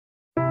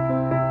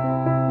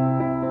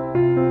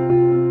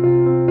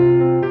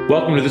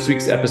Welcome to this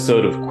week's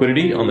episode of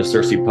Quiddity on the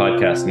Cersei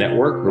Podcast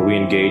Network, where we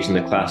engage in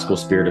the classical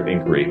spirit of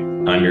inquiry.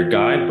 I'm your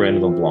guide,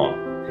 Brandon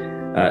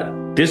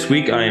LeBlanc. This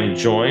week, I am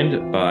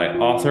joined by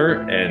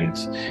author and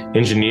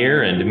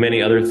engineer and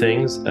many other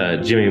things,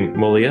 Jimmy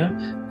Molia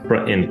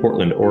in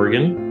Portland,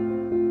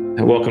 Oregon.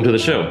 Welcome to the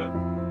show.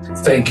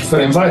 Thank you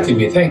for inviting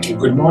me. Thank you.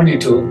 Good morning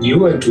to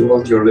you and to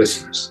all your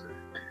listeners.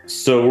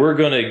 So we're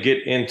going to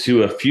get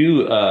into a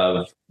few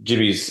of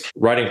Jimmy's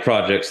writing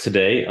projects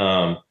today.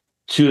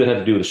 Two that have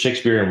to do with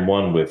Shakespeare and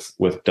one with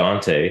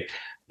Dante.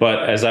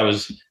 But as I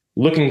was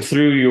looking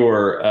through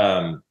your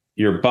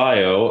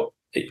bio,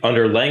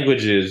 under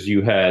languages,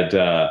 you had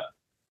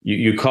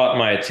you caught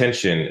my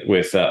attention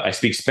with I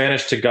speak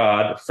Spanish to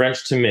God,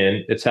 French to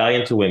men,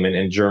 Italian to women,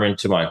 and German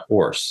to my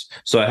horse.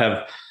 So I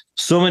have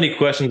so many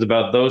questions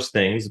about those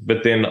things.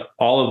 But then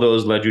all of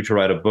those led you to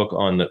write a book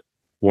on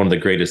one of the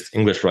greatest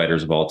English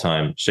writers of all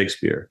time,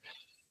 Shakespeare.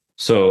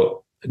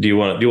 So do you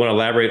want to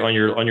elaborate on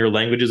your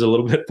languages a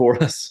little bit for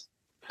us?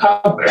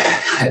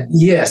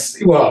 Yes,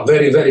 well,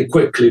 very, very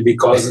quickly,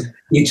 because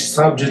each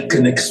subject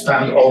can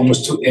expand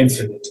almost to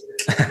infinite.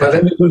 But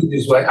let me put it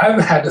this way. I've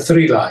had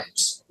 3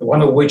 lives,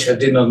 one of which I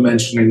did not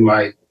mention in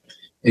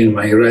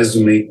my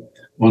resume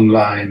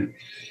online.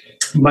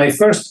 My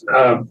first,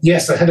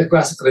 yes, I had a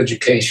classical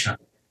education,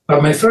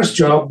 but my first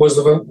job was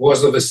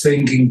of a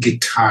singing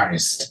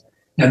guitarist.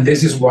 And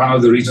this is one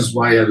of the reasons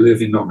why I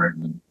live in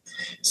Oregon.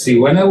 See,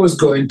 when I was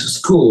going to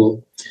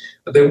school,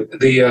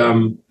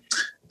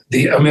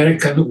 the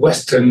American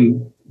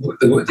Western,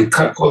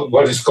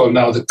 what is called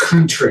now the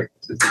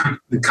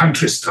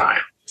country style,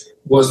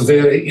 was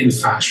very in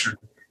fashion.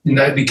 And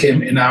I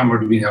became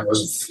enamored when I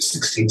was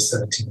 16,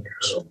 17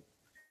 years old.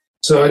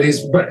 So it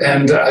is,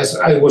 and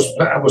I was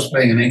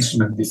playing an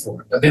instrument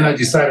before, but then I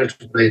decided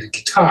to play the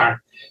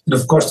guitar. And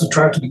of course, to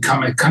try to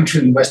become a country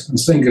and Western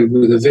singer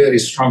with a very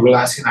strong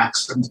Latin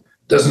accent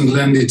doesn't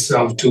lend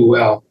itself too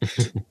well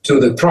to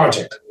the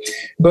project.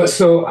 But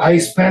so I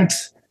spent,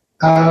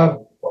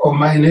 on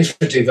my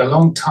initiative, a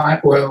long time,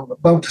 well,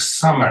 about a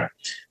summer,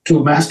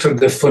 to master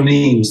the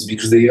phonemes,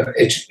 because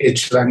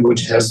each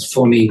language has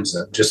phonemes.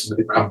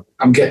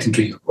 I'm getting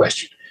to your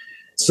question.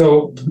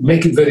 So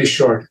make it very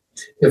short.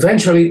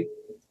 Eventually,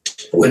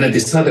 when I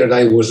decided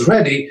I was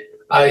ready,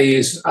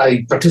 I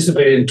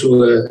participated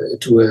into a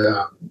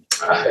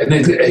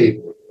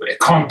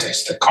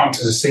contest, a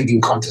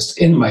singing contest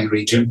in my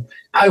region.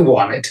 I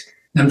won it,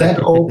 and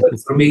that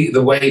opened for me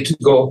the way to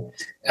go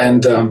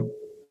and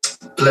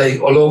play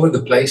all over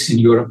the place in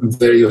Europe in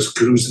various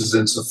cruises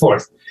and so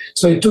forth.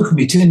 So it took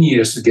me 10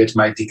 years to get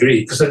my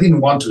degree because I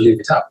didn't want to live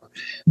it up.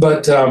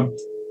 But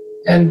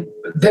and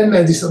then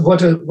I decided,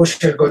 what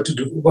should I go to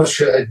do? What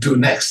should I do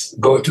next?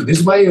 Go to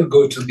this way or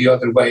go to the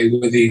other way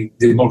with the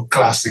more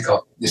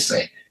classical, let's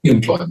say,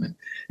 employment?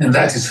 And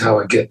that is how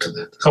I get to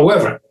that.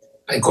 However,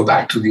 I go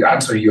back to the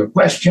answer to your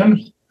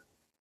question.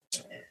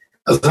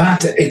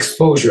 That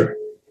exposure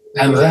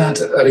and that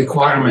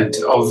requirement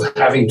of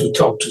having to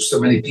talk to so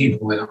many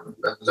people, I've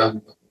done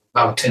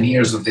about 10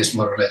 years of this,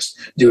 more or less,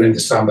 during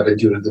the summer and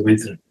during the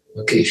winter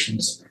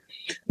vacations,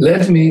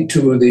 led me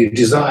to the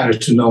desire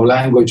to know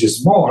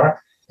languages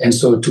more, and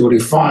so to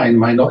refine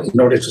in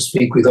order to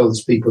speak with all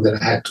those people that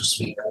I had to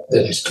speak,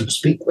 that is to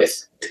speak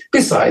with.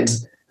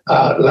 Besides,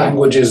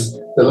 languages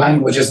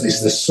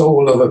is the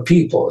soul of a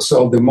people.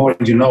 So the more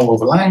you know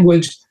of a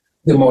language,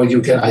 the more you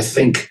can, I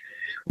think,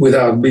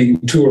 without being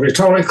too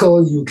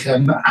rhetorical, you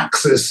can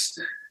access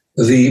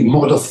the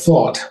mode of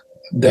thought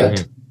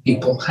that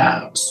people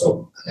have.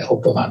 So I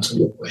hope I've answered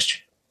your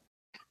question.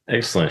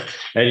 Excellent.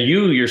 And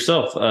you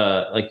yourself,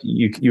 like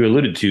you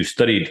alluded to,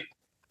 studied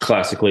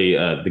classically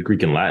the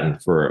Greek and Latin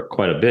for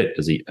quite a bit.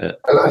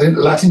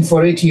 Latin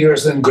for 8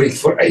 years and Greek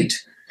for 8.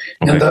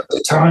 Okay. And at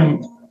the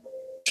time,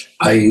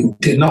 I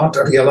did not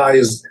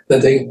realize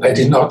that I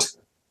did not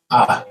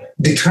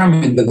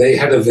determine that they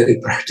had a very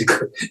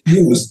practical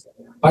use.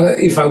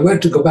 But if I were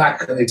to go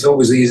back, it's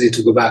always easy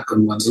to go back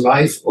on one's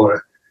life,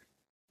 or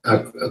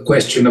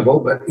questionable,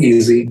 but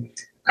easy.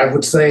 I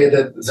would say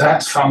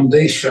that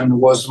foundation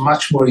was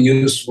much more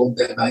useful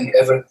than I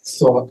ever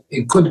thought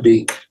it could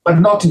be, but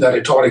not in a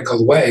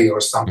rhetorical way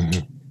or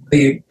something.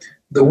 The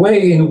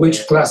way in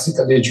which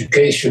classical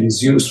education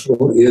is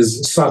useful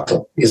is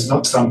subtle, is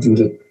not something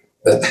that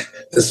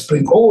the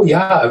spring, oh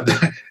yeah.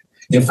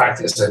 In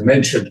fact, as I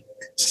mentioned,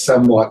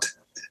 somewhat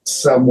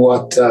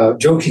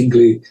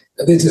jokingly,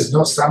 this is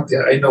not something,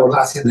 I know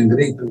Latin and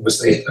Greek people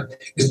say,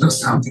 it's not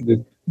something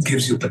that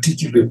gives you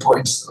particular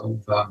points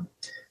of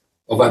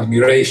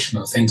admiration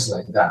or things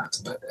like that.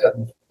 But I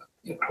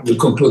will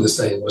conclude to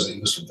say it was a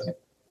useful thing.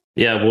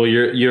 Yeah, well,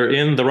 you're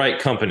in the right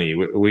company.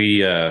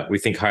 We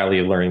think highly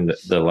of learning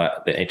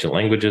the ancient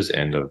languages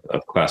and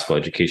of classical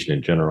education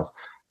in general.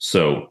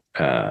 So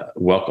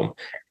welcome.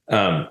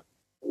 And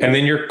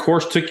then your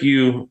course took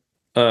you,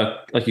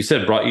 like you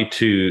said, brought you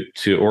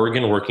to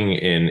Oregon, working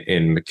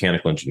in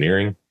mechanical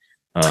engineering.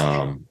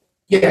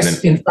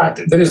 Yes, in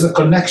fact, there is a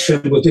connection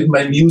between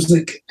my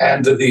music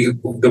and the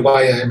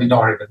why I am in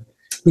Oregon.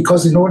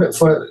 Because in order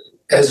for,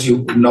 as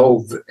you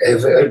know,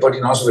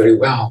 everybody knows very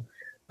well,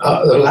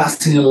 the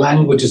Latin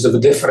languages have a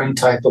different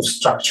type of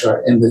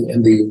structure in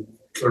the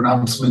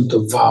pronouncement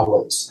of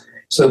vowels.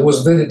 So it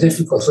was very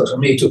difficult for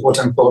me to, quote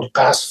unquote,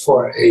 pass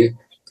for a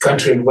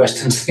country and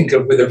Western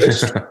singer with a very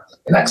strong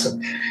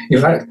accent.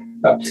 In fact,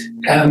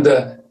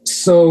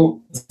 so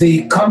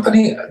the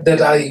company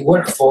that I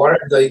worked for,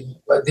 I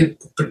did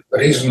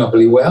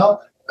reasonably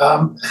well,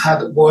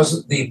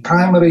 was the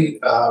primary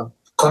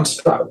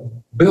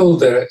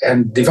builder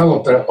and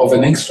developer of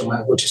an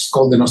instrument which is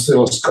called an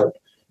oscilloscope.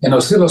 An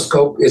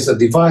oscilloscope is a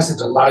device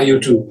that allows you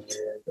to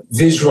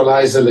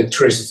visualize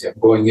electricity. I'm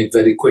going in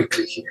very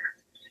quickly here.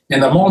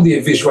 And among the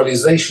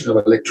visualization of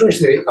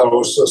electricity are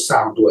also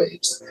sound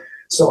waves.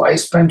 So I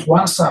spent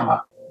one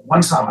summer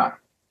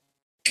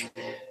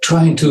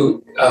trying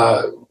to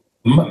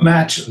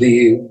match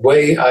the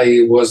way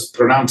I was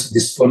pronouncing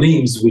these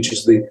phonemes, which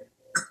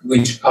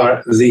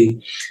are the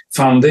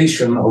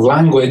foundation of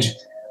language,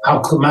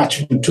 how to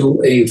match them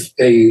to an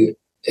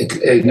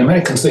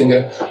American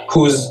singer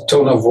whose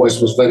tone of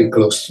voice was very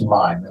close to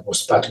mine. It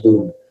was Pat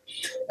Boone.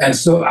 And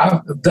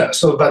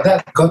but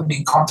that got me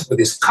in contact with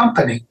this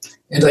company,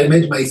 and I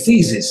made my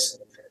thesis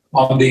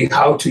on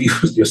how to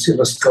use the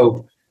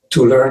oscilloscope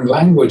to learn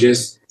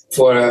languages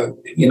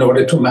in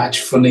order to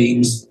match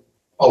phonemes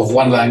of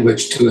one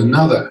language to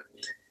another.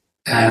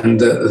 And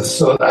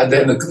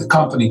then the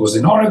company was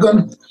in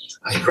Oregon.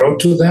 I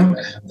wrote to them,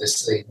 and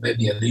they made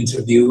me an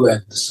interview,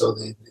 and so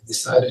they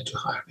decided to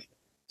hire me.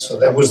 So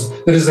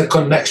there is a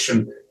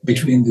connection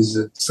between this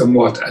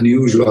somewhat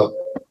unusual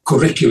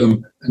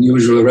curriculum,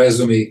 unusual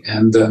resume,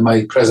 and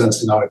my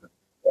presence in Oregon.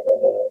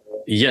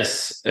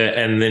 Yes,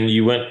 and then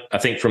you went, I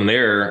think, from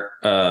there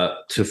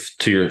to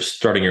your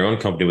starting your own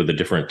company with a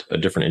different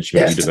instrument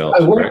you developed.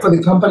 I worked for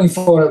the company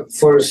for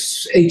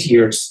 8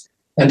 years,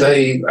 and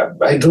I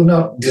do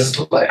not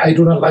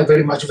like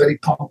very much a very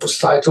pompous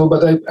title,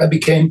 but I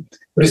became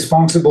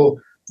responsible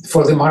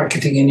for the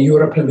marketing in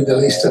Europe, the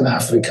Middle East, and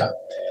Africa.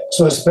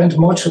 So I spent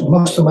most of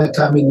my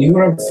time in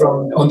Europe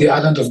on the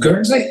island of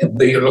Guernsey,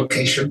 the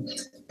location,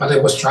 but I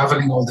was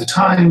traveling all the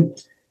time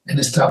and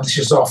established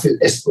his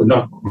office,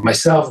 not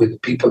myself, with the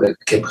people that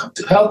came up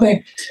to help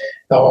me.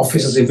 Our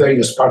offices in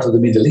various parts of the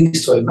Middle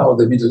East, so I know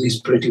the Middle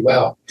East pretty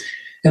well.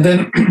 And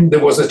then there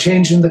was a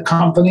change in the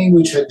company,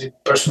 which I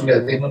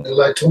didn't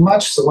like too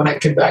much. So when I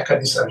came back, I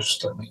decided to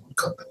start my own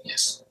company,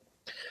 yes.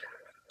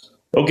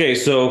 Okay,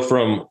 so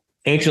from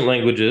ancient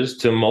languages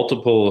to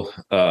multiple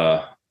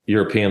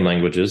European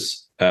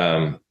languages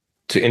to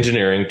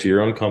engineering to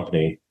your own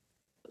company.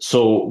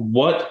 So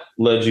what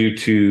led you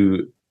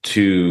to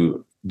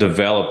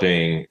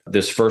developing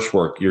this first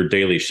work, your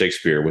daily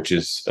Shakespeare, which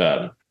is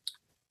a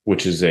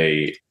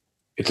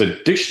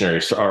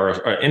dictionary or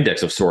an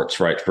index of sorts,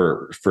 right?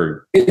 For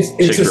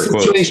it's a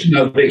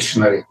situational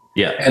dictionary.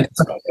 Yeah. And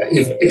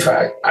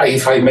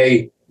if I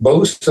may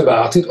boast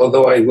about it,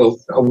 although I will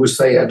always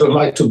say I don't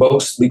like to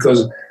boast,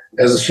 because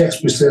as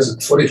Shakespeare says,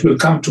 for it will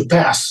come to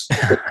pass,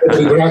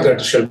 every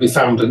braggart shall be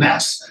found an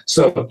ass.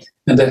 So,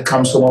 and that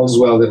comes from all's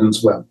well that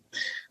ends well.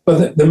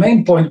 But the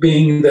main point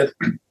being that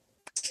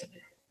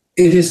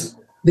it is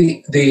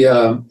the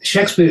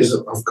Shakespeare is.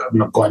 I'm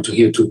not going to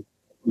here to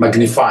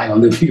magnify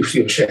on the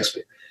beauty of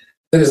Shakespeare.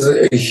 There is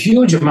a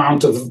huge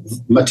amount of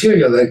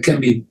material that can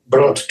be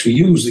brought to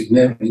use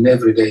in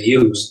everyday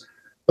use,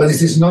 but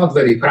it is not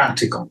very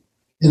practical.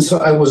 And so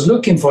I was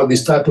looking for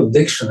this type of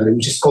dictionary,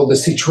 which is called the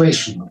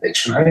situational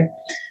dictionary,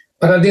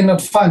 but I did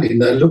not find it.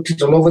 I looked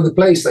it all over the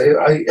place.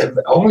 I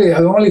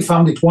only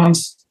found it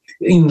once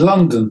in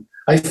London.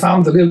 I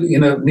found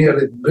near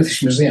the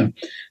British Museum.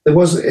 There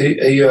was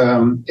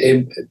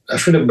I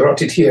should have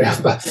brought it here,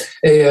 but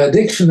a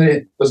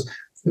dictionary was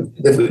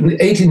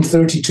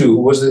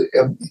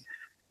 1832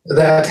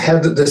 that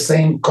had the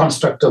same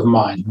construct of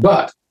mind,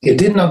 but it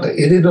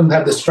didn't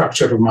have the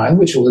structure of mind,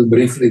 which I will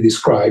briefly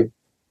describe.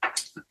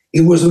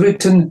 It was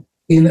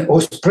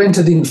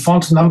printed in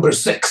font number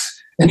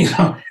 6, and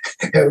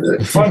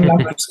font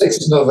number 6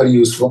 is not very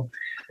useful.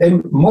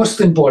 And most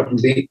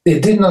importantly,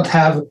 it did not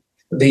have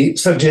the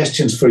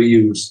suggestions for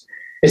use.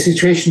 A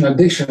situational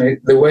dictionary,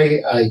 the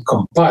way I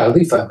compiled,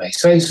 if I may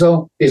say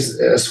so, is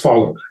as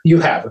follows. You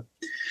have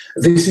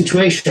the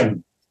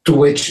situation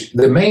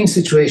the main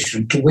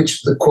situation to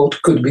which the quote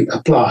could be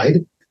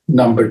applied,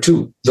 number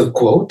 2, the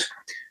quote,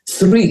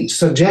 3,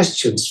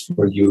 suggestions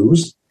for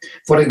use.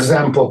 For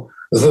example,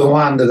 the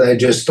one that I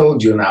just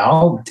told you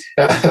now,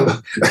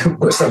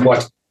 was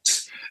somewhat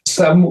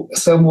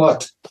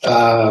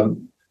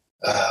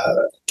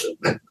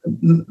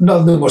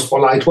not the most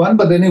polite one,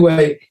 but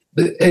anyway,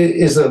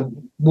 is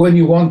when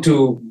you want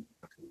to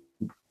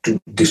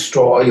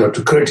destroy or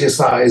to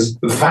criticize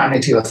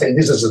vanity or thing.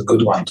 This is a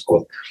good one to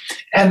quote.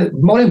 And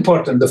more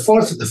important, the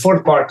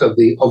fourth part of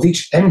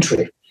each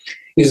entry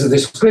is a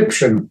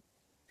description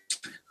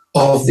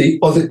of the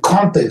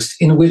context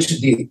in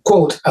which the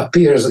quote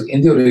appears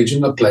in the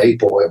original play,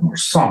 poem, or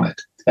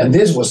sonnet. And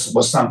this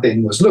was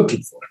something I was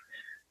looking for.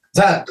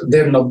 That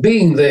there not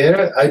being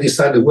there, I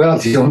decided, well,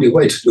 the only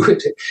way to do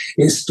it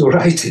is to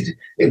write it,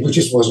 which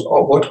was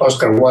what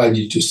Oscar Wilde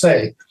used to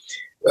say.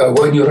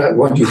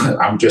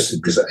 I'm just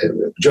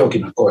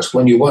joking, of course.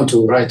 When you want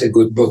to write a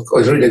good book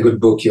or read a good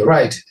book, you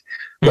write it.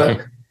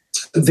 But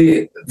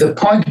the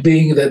point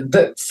being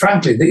that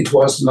frankly, it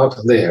was not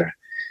there.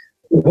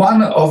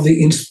 One of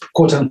the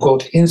quote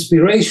unquote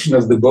inspiration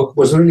of the book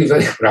was really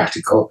very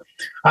practical.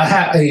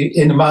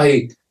 In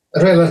my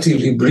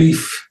relatively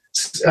brief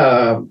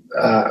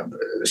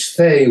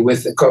stay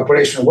with the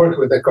corporation, work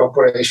with the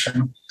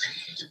corporation,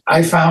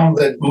 I found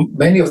that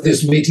many of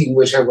these meetings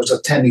which I was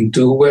attending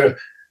to were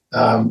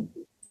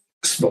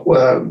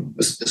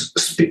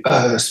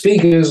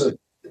speakers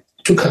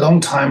took a long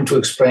time to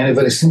explain a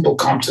very simple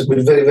concept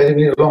with very, very,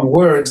 very long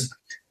words.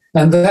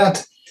 And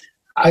that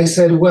I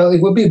said, well,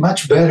 it would be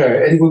much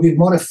better and it would be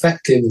more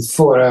effective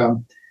for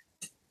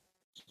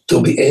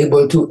to be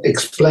able to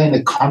explain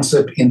a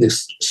concept in the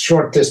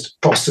shortest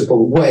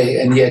possible way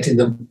and yet in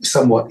the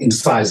somewhat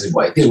incisive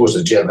way. This was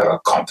a general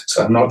context.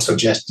 I'm not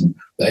suggesting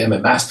that I am a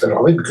master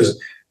of it because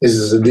this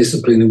is a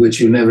discipline in which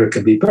you never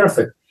can be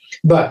perfect.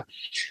 But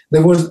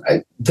there was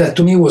that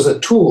to me was a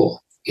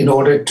tool in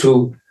order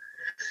to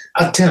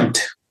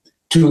attempt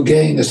to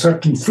gain a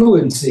certain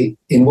fluency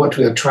in what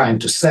we are trying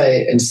to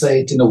say and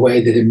say it in a way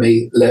that it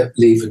may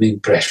leave an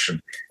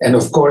impression. And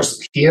of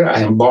course, here I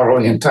am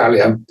borrowing entirely.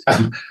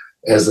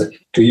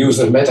 To use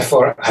a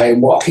metaphor, I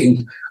am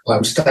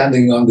I'm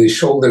standing on the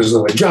shoulders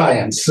of a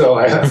giant, so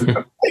I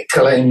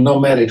claim no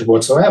merit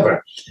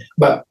whatsoever.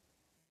 But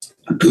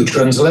to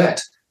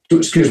translate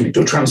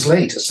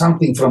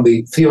something from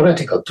the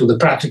theoretical to the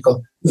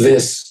practical,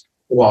 this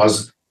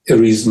was a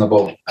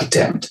reasonable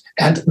attempt.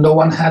 And no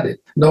one had it.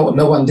 No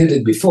one did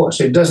it before,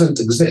 so it doesn't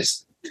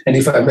exist. And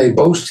if I may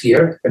boast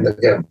here, and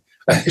again,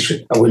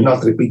 I will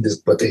not repeat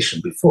this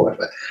quotation before,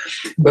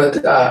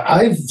 but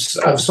I've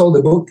sold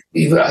the book.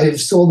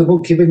 I've sold the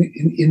book even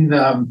in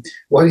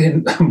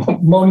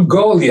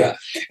Mongolia.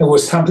 It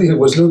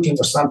was looking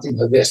for something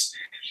like this.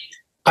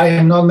 I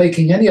am not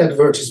making any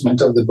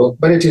advertisement of the book,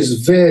 but it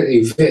is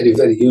very, very,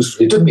 very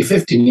useful. It took me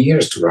 15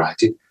 years to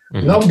write it,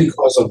 not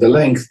because of the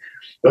length,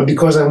 but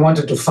because I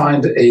wanted to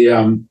find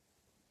a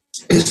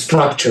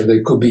structure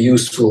that could be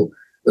useful.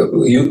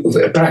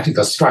 A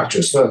practical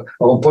structure. So at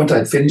one point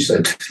I'd finished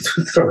it,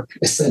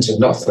 essentially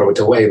not throw it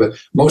away, but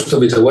most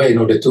of it away in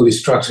order to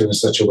restructure in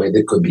such a way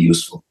that could be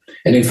useful.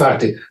 And in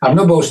fact, I'm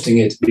not boasting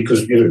it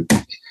because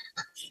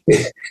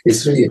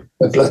it's really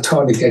a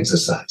platonic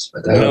exercise.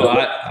 But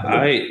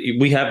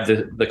we have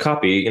the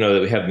copy,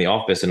 that we have in the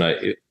office, and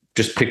I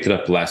just picked it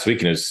up last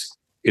week, and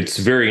it's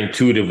very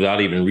intuitive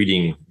without even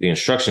reading the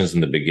instructions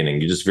in the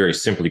beginning. You just very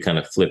simply kind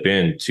of flip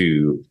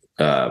into.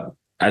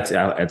 It's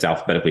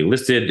alphabetically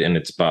listed, and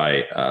it's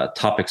by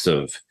topics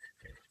of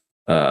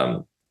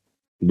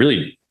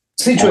really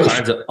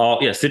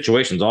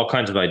situations, all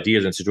kinds of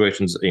ideas and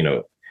situations.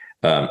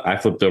 I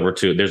flipped over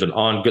to there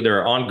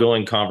are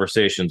ongoing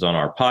conversations on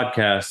our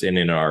podcast and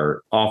in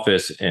our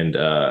office and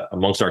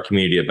amongst our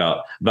community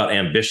about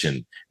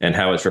ambition and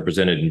how it's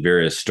represented in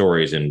various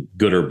stories and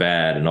good or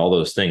bad and all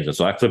those things. And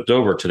so I flipped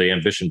over to the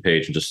ambition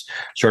page and just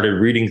started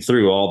reading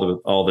through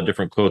all the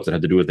different quotes that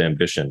had to do with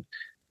ambition.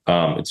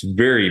 It's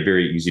very,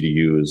 very easy to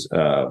use,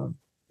 and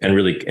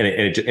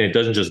it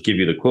doesn't just give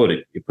you the quote;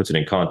 it puts it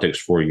in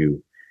context for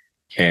you,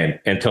 and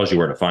tells you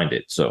where to find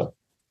it. So,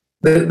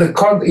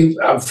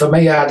 if I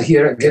may add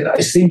here again, I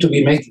seem to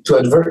be making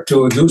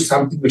to do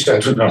something which I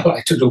do not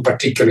like to do,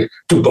 particularly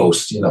to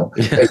boast.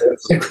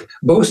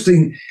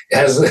 Boasting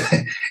has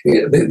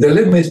the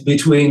limit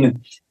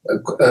between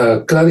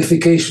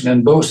clarification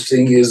and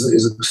boasting is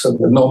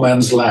sort of no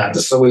man's land.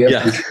 So we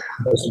have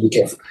to be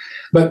careful.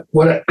 But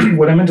what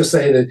I meant to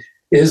say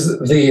is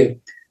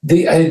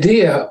the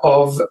idea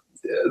of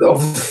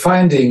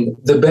finding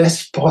the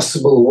best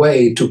possible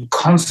way to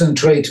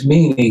concentrate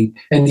meaning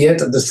and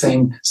yet at the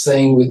same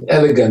saying with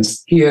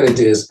elegance. Here it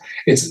is.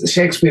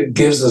 Shakespeare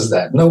gives us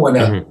that. No one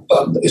else.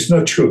 It's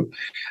not true.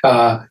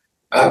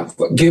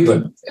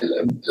 Gibbon.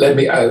 Let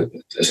me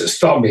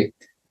stop me.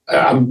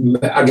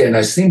 Again,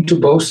 I seem to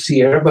boast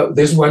here, but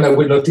this one I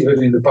will not even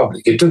read in the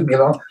public. It took me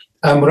long.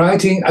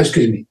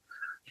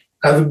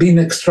 I've been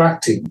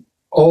extracting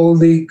all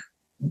the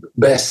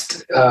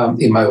best,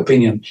 in my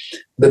opinion,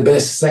 the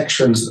best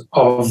sections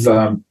of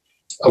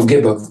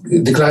Gibbon,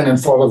 Decline and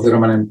Fall of the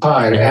Roman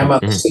Empire. I'm on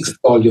the 6th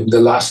volume,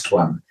 the last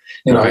one.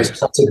 I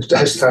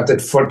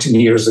started 14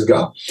 years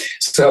ago.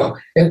 So,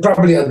 and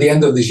probably at the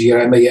end of this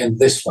year, I may end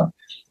this one.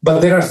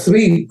 But there are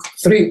three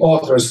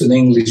authors in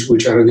English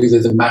which are really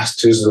the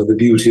masters of the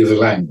beauty of the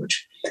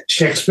language.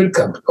 Shakespeare,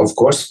 of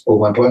course, at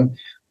one point.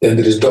 Then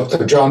there is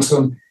Dr.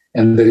 Johnson,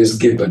 and there is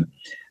Gibbon.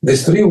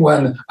 These three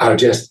are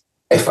just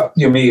the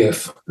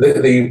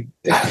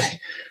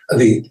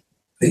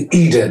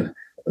Eden,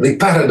 the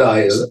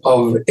paradise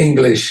of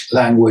English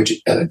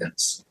language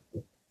elegance.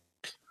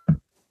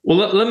 Well,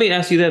 let me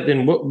ask you that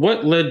then.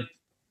 What led?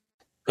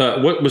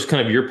 What was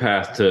kind of your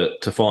path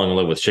to falling in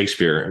love with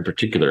Shakespeare in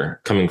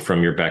particular, coming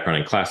from your background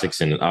in classics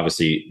and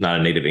obviously not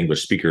a native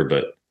English speaker,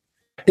 but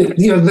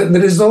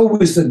there is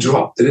always a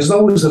drop. There is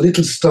always a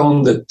little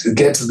stone that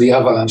gets the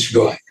avalanche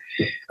going.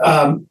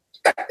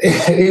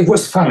 It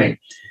was funny.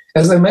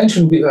 As I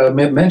mentioned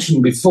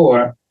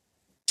before,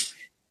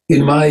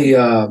 in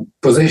my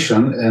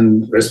position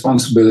and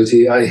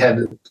responsibility, I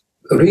had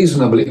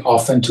reasonably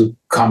often to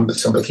come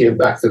here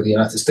back to the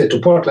United States, to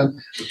Portland,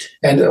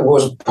 and it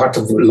was part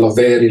of a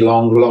very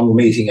long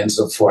meeting and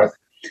so forth.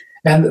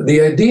 And the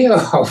idea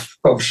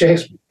of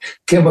Shakespeare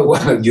came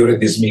about during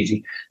this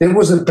meeting. There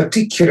was a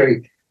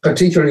particularly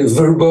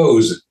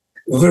verbose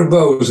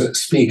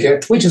speaker,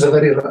 which is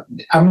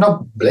I'm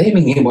not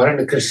blaming him or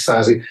any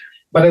criticizing,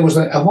 but I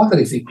wonder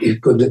if he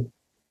could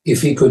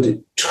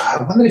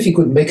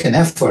make an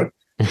effort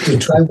to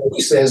try what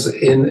he says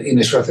in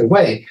a shorter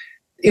way.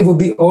 It would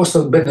be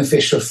also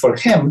beneficial for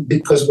him,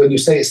 because when you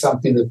say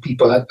something that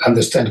people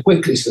understand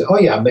quickly, say, oh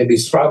yeah, maybe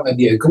it's wrong,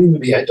 maybe I agree,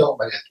 maybe I don't.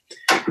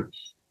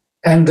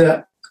 And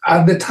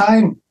at the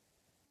time,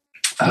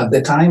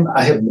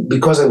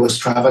 because I was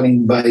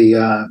traveling by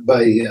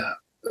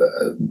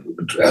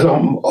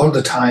along all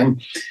the time,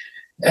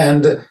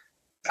 and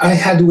I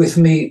had with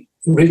me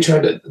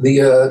Richard,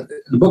 the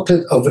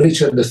booklet of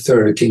Richard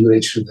III, King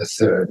Richard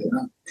III.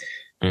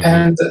 Mm-hmm.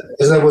 And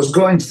as I was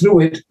going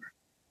through it,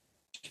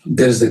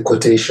 there's the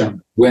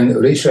quotation when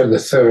Richard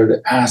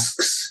III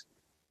asks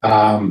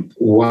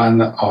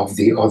one of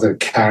the other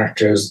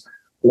characters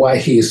why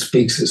he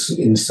speaks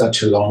in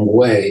such a long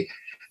way.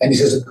 And he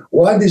says,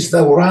 why didst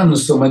thou run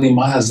so many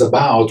miles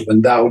about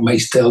when thou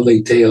mayst tell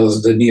thy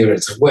tales the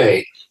nearest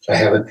way? I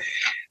haven't.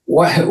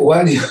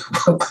 Why do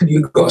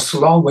you go so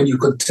long when you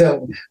could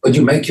tell, but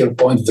you make your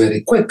point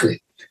very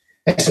quickly?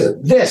 I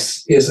said,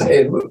 this is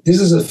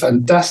a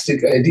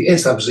fantastic idea.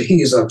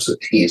 He is,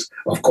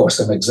 of course,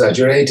 I'm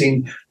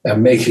exaggerating.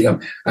 I'm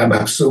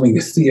assuming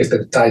a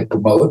theater type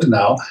mode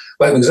now,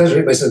 but I'm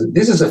exaggerating. I said,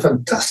 this is a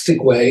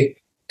fantastic way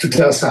to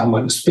tell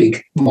someone to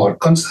speak more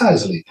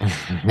concisely.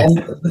 And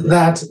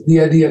that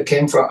the idea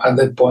came from at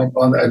that point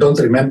on. I don't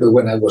remember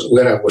where I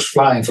was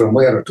flying from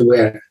where to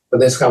where, but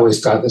that's how I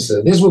started.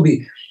 So this will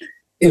be,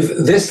 if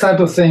this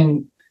type of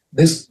thing,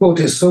 this quote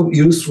is so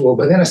useful,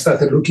 but then I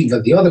started looking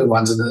at the other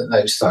ones, and then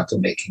I started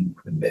making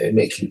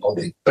all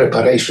the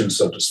preparation,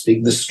 so to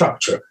speak, the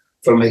structure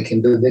for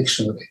making the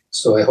dictionary.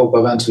 So I hope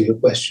I've answered your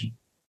question.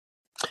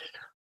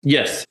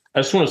 Yes.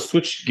 I just want to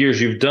switch gears.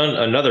 You've done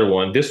another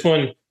one. This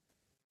one,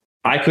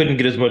 I couldn't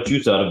get as much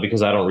use out of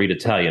because I don't read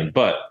Italian,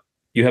 but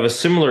you have a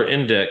similar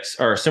index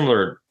or a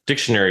similar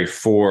dictionary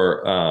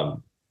for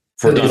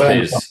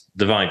Dante's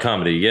Divine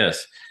Comedy.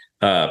 Yes.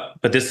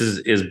 But this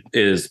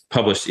is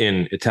published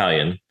in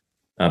Italian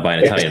by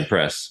an Italian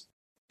press.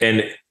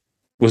 And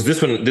was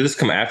this one? Did this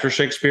come after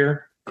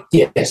Shakespeare?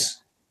 Yes.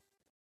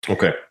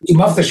 Okay.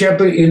 After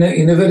Shakespeare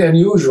in a very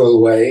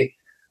unusual way.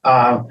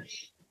 I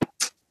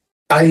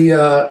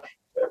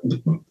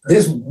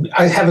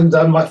haven't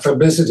done much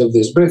publicity of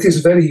this, but it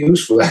is very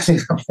useful. I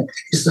think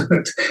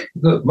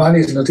money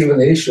is not even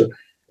the issue.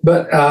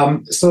 But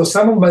so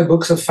some of my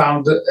books have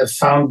found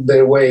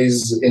their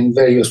ways in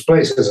various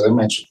places, as I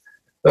mentioned,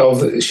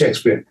 of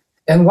Shakespeare.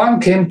 And one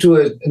came to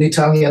an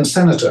Italian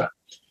senator,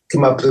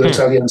 came up to an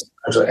Italian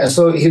senator. And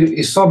so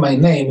he saw my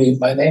name.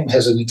 My name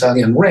has an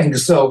Italian ring.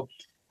 So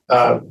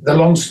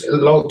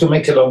to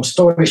make a long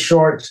story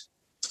short,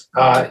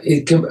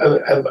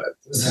 the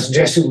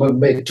suggestion was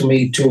made to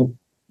me to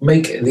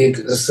make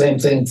the same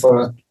thing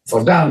for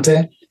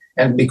Dante.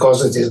 And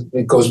because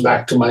it goes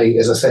back to my,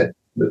 as I said,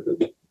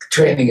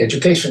 training,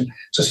 education.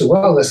 So I said,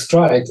 well, let's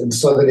try it. And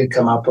so they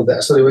come up with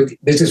that. So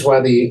this is why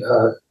they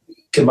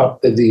came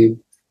up with the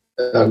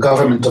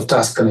government of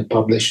Tuscany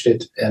published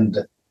it, and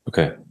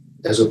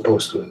as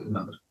opposed to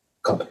another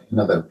company,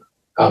 another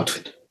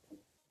outfit.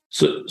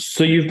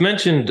 So you've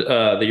mentioned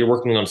that you're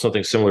working on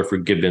something similar for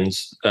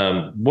Gibbons.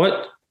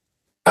 What?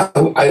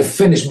 I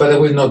finished, but I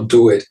will not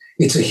do it.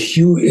 It's a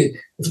huge.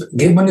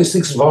 Gibbons is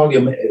 6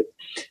 volume.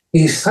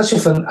 It's such a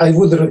fun. I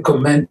would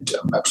recommend.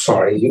 I'm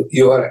sorry,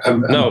 you are.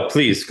 No,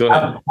 please go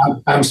ahead.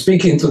 I'm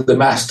speaking to the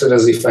master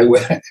as if I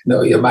were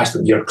your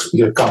master,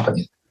 your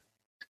company.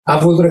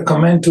 I would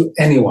recommend to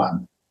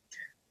anyone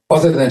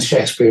other than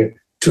Shakespeare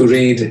to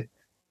read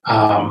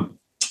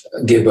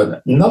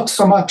Gibbon. Not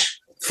so much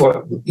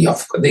for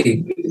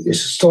the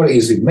story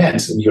is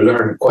immense, and you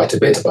learn quite a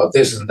bit about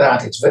this and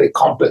that. It's very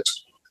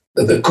complex.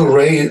 The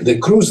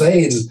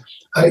Crusades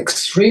are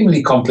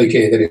extremely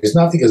complicated. It's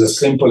nothing as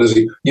simple as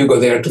you go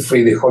there to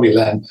free the Holy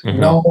Land. Mm-hmm.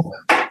 No,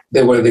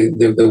 there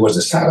was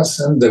the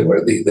Saracen, there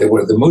were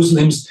the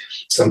Muslims.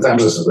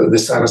 Sometimes the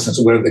Saracens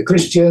were the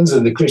Christians,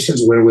 and the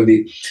Christians were with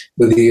the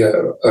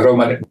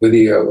Roman, with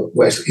the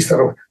West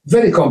Eastern.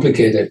 Very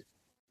complicated.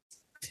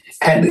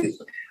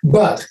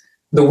 But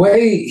the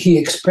way he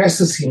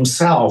expresses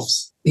himself,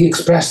 he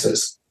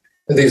expresses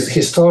this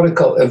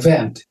historical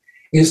event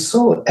is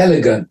so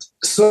elegant,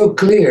 so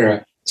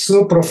clear,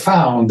 so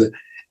profound,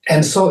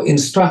 and so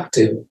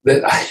instructive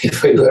that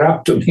if it were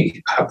up to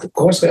me, of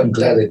course I'm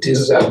glad it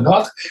is, I'm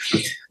not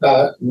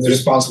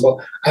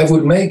responsible, I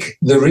would make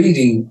the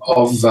reading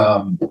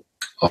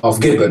of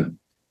Gibbon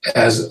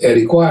as a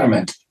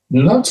requirement,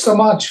 not so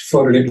much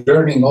for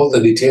learning all the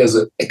details,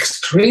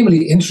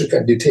 extremely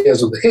intricate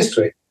details of the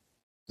history,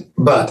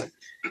 but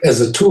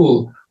as a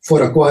tool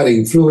for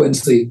acquiring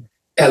fluency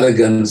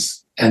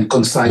elegance and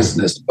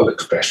conciseness of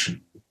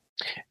expression.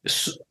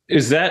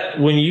 Is that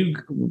when you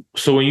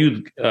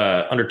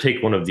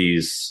undertake one of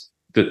these?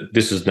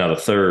 This is now the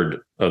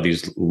third of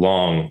these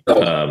long.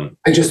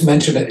 I just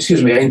mentioned it.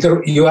 Excuse me.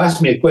 You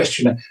asked me a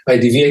question. I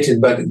deviated,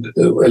 but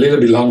a little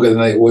bit longer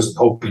than I was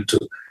hoping to.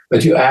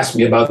 But you asked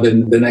me about the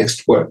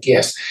next work.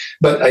 Yes,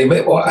 but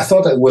I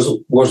thought it was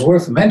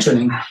worth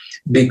mentioning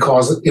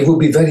because it would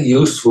be very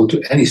useful to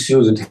any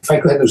student. If I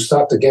could have to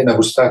start again, I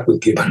would start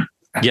with Gibbon.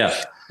 Yeah,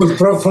 for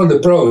the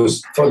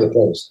prose.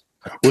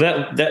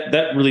 Well,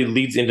 that really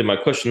leads into my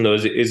question, though.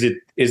 Is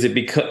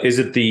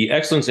it the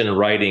excellence in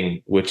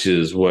writing, which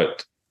is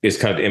what is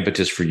kind of the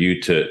impetus for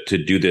you to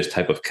do this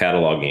type of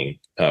cataloging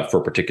for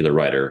a particular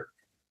writer?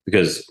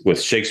 Because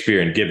with Shakespeare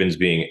and Gibbons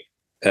being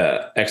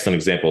excellent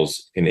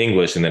examples in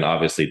English, and then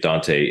obviously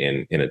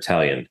Dante in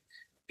Italian,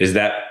 is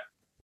that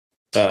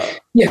the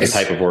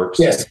type of works?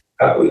 Yes,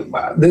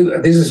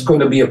 this is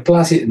going to be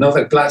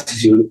another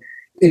platitude.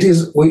 It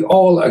is. We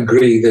all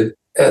agree that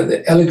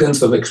the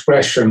elegance of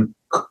expression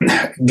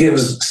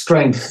gives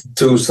strength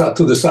to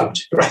the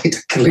subject, right?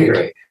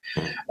 Clearly,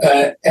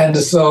 and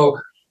so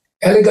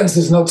elegance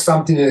is not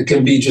something that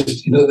can be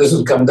just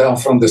doesn't come down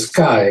from the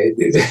sky.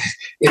 It's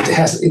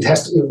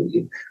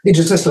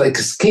just like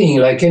skiing,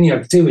 like any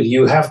activity.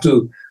 You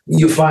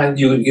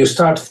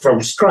start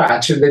from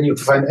scratch, and then you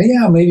find,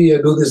 maybe I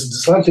do this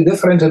slightly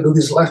different, and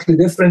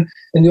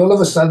all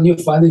of a sudden you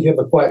find that you have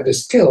acquired a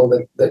skill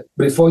that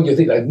before you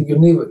think you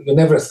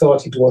never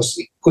thought it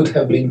could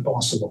have been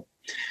possible.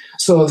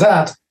 So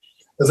that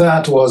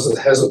was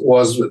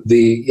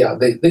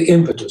the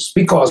impetus,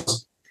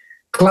 because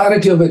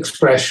clarity of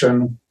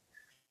expression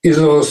is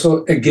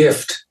also a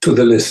gift to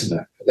the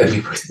listener. Let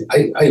me put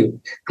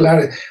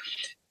it.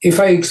 If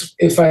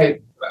I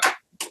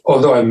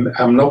although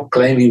I'm not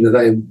claiming that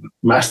I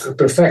master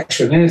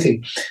perfection,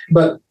 anything,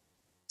 but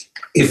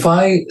if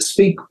I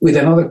speak with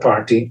another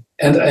party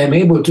and I'm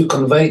able to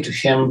convey to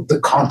him the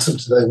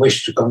concept that I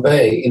wish to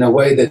convey in a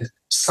way that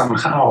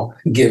somehow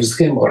gives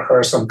him or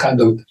her some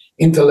kind of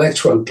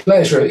intellectual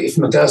pleasure, if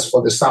not else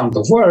for the sound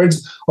of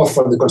words or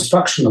for the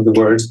construction of the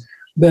words,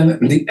 then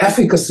the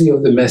efficacy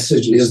of the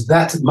message is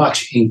that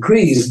much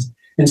increased.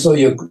 And so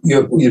you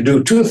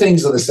do two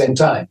things at the same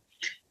time.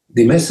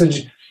 The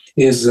message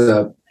is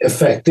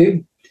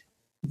effective.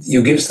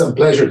 You give some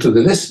pleasure to the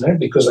listener,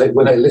 because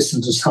when I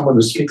listen to someone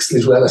who speaks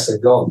this well, I say,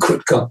 "Oh,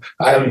 good God!"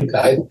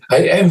 I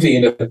envy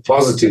in a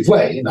positive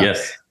way.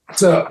 Yes.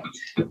 So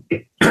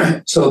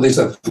this,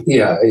 I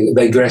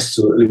digress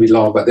to a little bit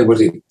long, but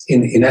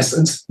in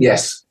essence,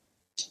 yes,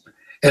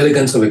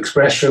 elegance of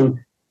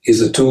expression is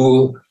a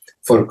tool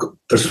for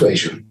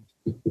persuasion.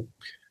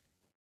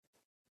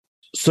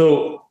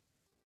 So,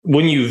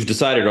 when you've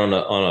decided on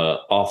a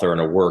author and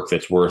a work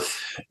that's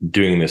worth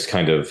doing this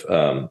kind of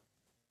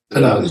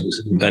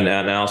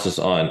analysis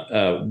on,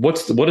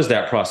 what does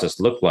that process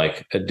look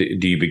like?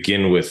 Do you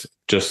begin with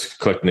just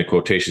collecting the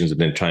quotations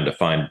and then trying to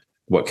find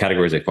what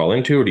categories they fall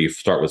into, or do you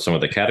start with some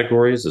of the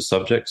categories, the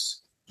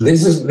subjects?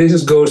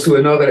 This goes to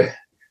another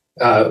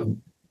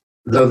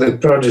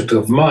project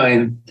of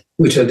mine,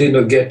 which I did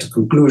not get to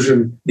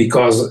conclusion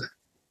because,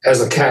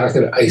 as a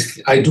character,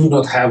 I do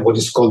not have what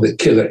is called the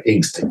killer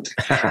instinct.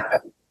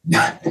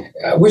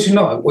 Which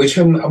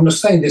I'm not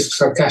saying this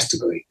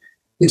sarcastically.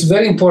 It's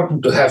very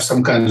important to have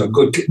some kind of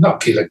good,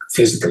 not killer,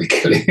 physically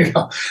killing,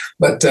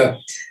 but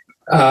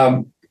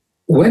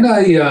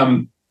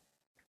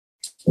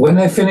when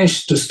I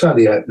finished to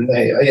study, I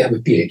have a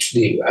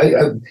PhD.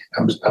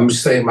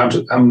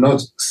 I'm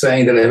not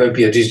saying that I have a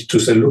PhD to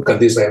say, look at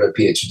this, I have a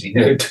PhD.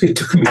 It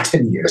took me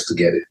 10 years to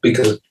get it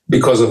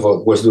because of what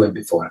I was doing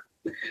before.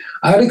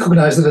 I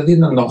recognized that I did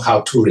not know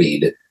how to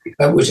read,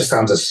 which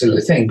sounds a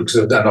silly thing because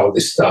I've done all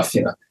this stuff,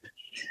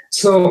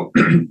 So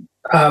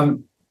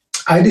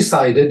I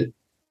decided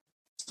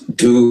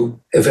to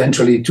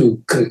eventually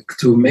to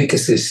make a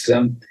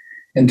system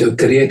and to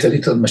create a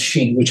little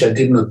machine, which I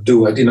did not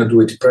do. I did not do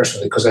it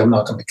personally because I'm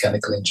not a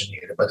mechanical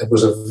engineer, but it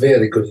was a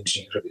very good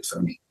engineer for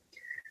me.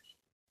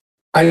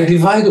 I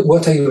divided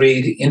what I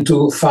read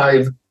into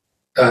five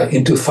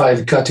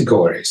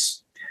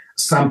categories.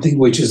 Something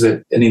which is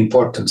an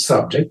important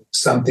subject,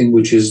 something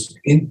which is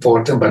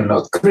important but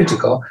not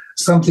critical,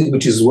 something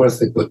which is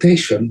worth a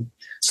quotation,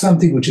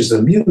 something which is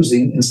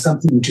amusing, and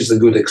something which is a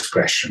good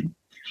expression.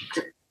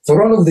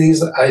 For all of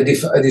these, I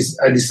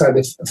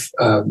decided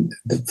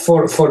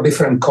four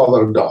different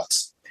color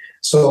dots.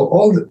 So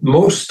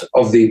most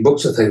of the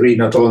books that I read,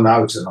 not all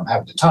now because I don't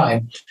have the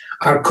time,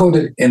 are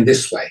coded in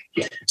this way.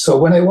 So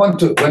when I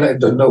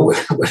don't know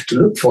where to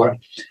look for,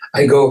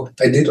 I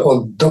did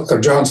all Dr.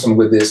 Johnson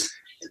with this.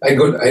 I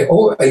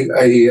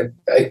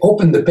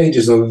opened the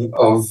pages of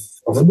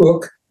a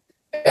book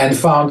and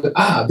found,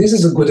 this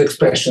is a good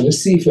expression. Let's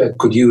see if I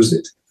could use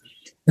it.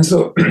 And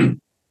so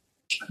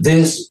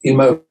this, in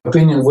my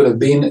opinion, would have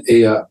been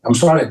I'm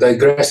sorry, I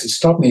digress.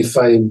 Stop me if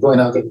I'm going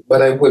out,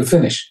 but I will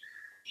finish.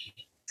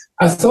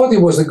 I thought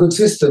it was a good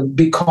system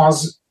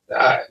because,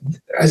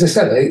 as I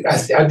said,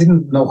 I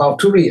didn't know how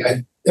to read.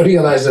 I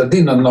realized I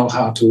did not know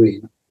how to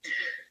read.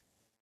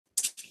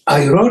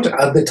 I wrote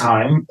at the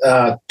time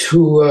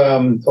to,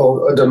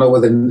 I don't know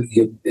whether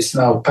it's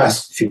now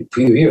past few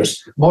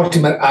years,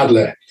 Mortimer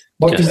Adler.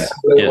 Mortimer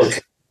Adler.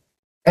 Yes.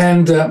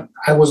 And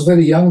I was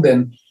very young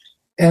then.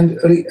 And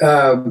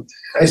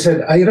I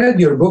said, I read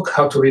your book,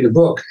 How to Read a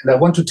Book, and I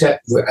want to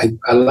I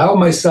allow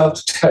myself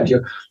to tell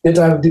you that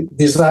I've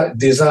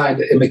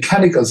designed a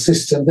mechanical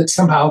system that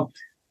somehow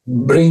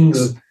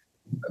brings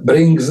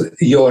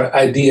your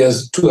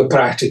ideas to a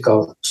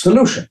practical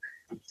solution.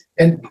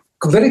 And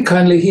very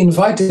kindly, he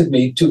invited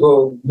me to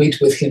go meet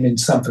with him in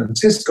San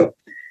Francisco.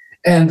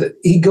 And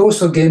he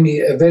also gave me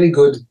a very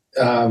good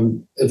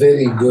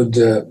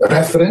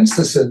reference.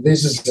 He said,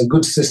 this is a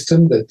good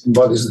system that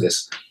embodies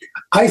this.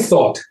 I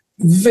thought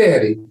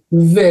very,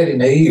 very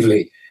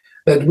naively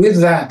that with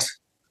that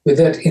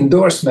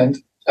endorsement,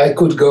 I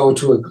could go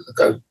to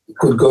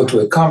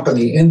a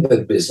company in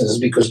that business,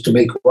 because to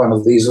make one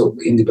of these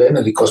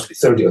independently cost me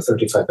 $30 or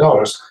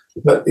 $35,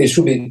 but it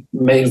should be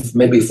made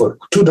maybe for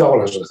 $2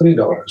 or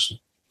 $3.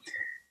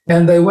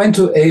 And I went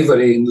to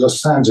Avery in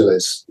Los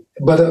Angeles,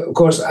 but of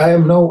course I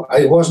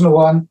was no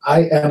one.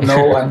 I am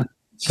no one.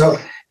 So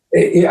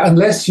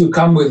unless you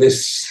come with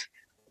this.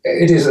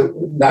 It is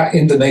not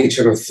in the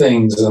nature of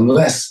things,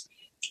 unless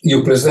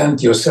you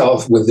present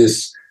yourself with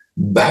this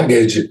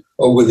baggage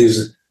or with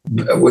this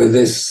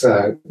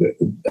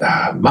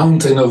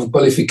mountain of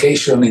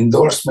qualification,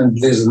 endorsement,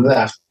 this and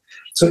that.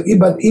 So,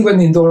 but even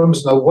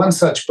endorsement, one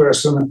such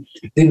person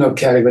did not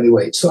carry any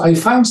weight. So I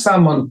found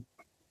someone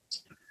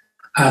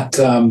at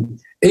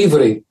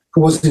Avery who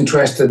was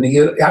interested. He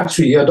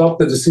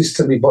adopted the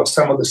system. He bought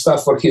some of the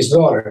stuff for his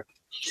daughter.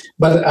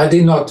 But I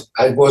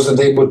wasn't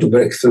able to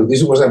break through. This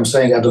is what I'm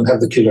saying. I don't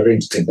have the killer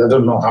instinct. I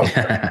don't know how.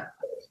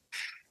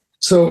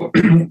 So,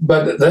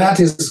 but that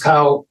is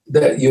how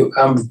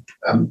I'm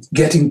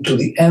getting to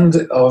the end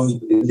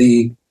of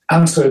the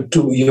answer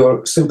to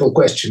your simple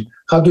question.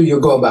 How do you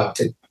go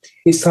about it?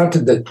 It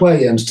started that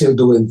way. I'm still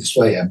doing this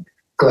way. I'm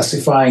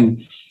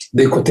classifying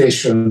the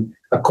quotation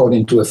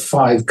according to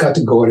 5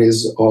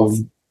 categories of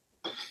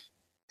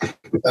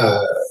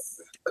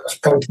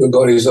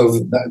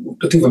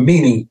not even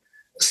meaning,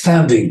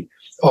 standing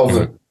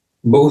of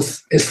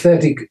both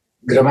aesthetic,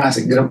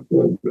 grammar,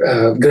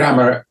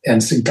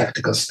 and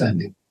syntactical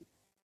standing.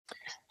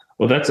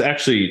 Well, that's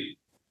actually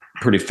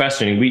pretty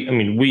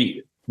fascinating.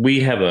 We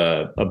have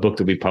a book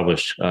that we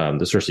published,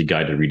 the Cersei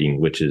Guide to Reading,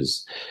 which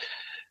is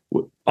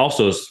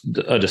also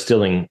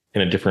distilling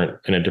in a different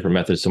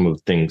method some of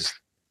the things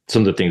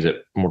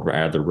that Mortimer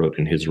Adler wrote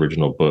in his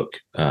original book,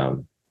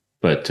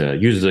 but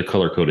uses a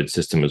color-coded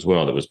system as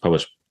well that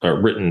was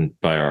written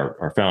by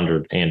our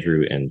founder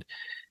Andrew and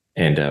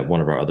one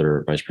of our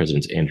other vice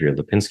presidents, Andrea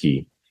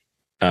Lipinski,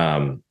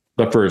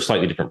 but for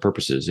slightly different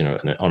purposes,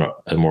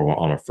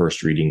 on a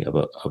first reading of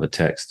a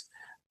text.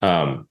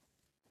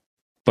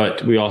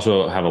 But we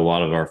also have a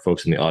lot of our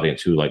folks in the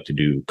audience who like to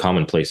do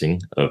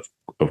commonplacing of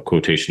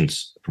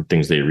quotations from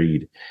things they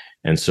read,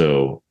 and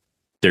so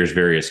there's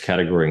various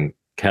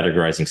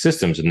categorizing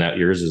systems, and that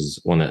yours is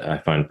one that I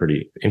find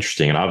pretty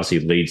interesting, and obviously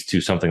leads to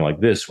something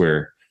like this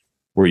where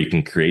you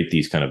can create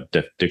these kind of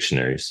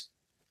dictionaries.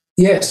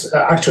 Yes,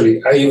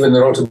 actually, I even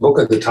wrote a book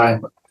at the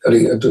time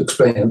to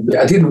explain.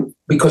 I didn't,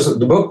 because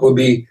the book would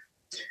be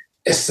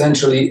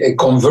essentially a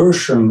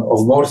conversion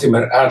of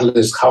Mortimer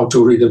Adler's How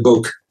to Read a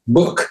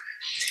Book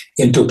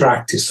into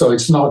practice. So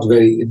it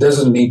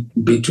doesn't need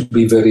to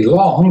be very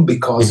long,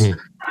 because,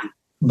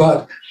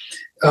 but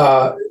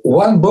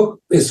one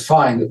book is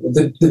fine.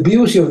 The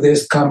beauty of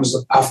this comes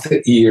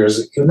after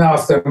years. Now,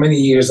 after many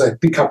years, I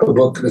pick up a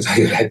book that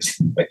I read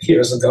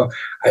years ago.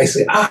 I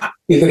say,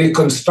 it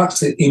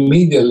reconstructs it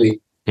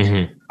immediately.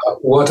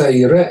 What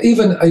I read.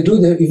 Even I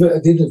did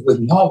it with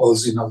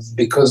novels,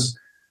 because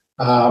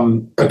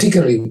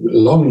particularly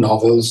long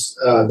novels,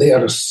 they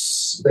are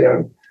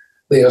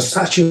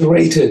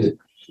saturated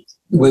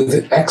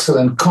with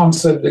excellent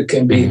concept that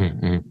can be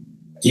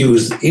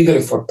used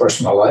either for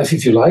personal life,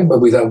 if you like,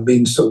 but without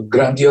being so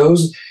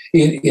grandiose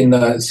in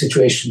a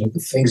situation of the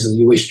things that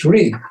you wish to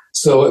read,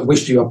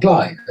 wish to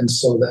apply. And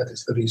so that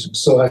is the reason.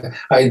 So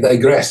I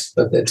digress,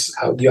 but that's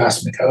how you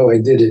asked me how I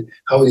did it.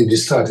 How did you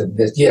start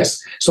it?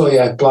 Yes. So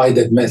I applied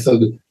that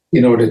method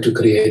in order to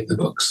create the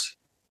books.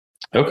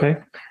 Okay.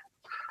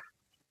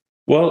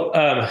 Well,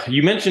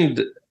 you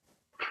mentioned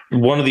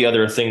one of the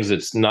other things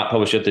that's not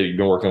published yet that you've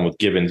been working on with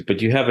Gibbons,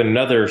 but you have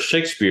another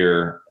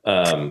Shakespeare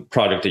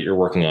project that you're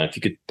working on.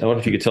 I wonder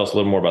if you could tell us a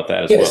little more about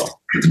that as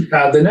well.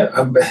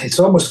 It's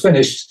almost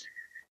finished,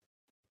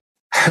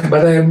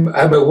 but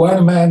I'm a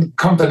one-man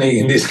company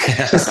in this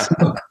case.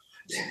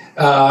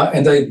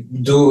 And I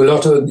do a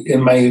lot on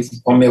my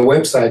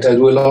website. I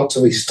do a lot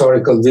of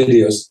historical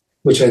videos,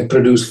 which I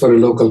produce for a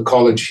local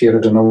college here.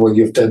 I don't know whether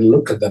you've taken a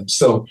look at them.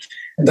 So,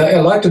 and I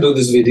like to do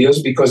these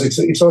videos because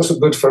it's also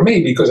good for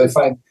me, because I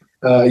find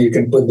you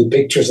can put the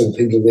pictures and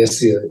things like this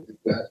here.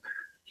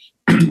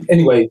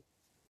 Anyway,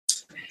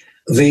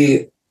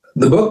 the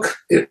book,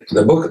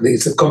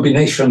 it's a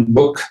combination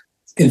book,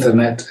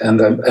 internet,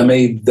 and I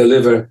may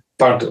deliver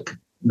that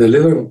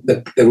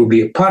there will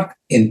be a part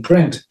in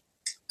print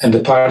and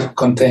the part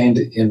contained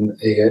in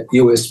a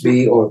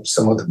USB or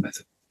some other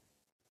method.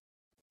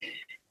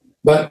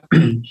 But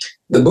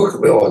the book,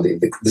 or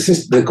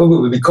the book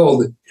will be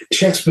called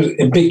Shakespeare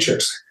in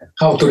Pictures,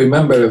 How to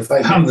Remember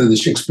 500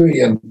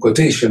 Shakespearean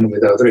Quotation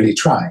Without Really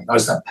Trying.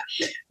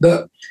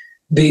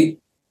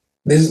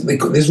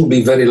 This will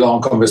be a very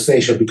long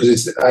conversation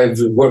because I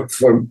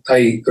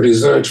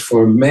researched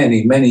for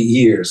many, many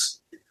years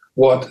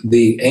what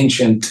the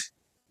ancient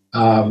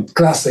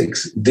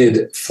classics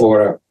did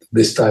for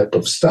this type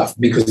of stuff,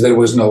 because there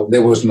was no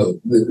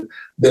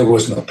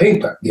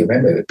paper. You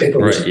remember, the paper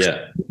was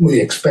really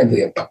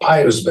expensive,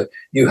 papyrus, but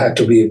you had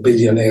to be a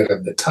billionaire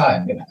at the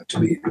time. You had to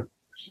be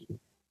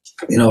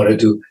in order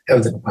to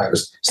have the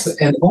papyrus,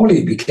 and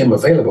only became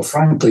available,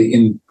 frankly,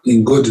 in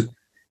good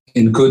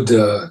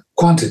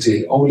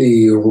quantity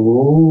only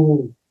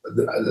the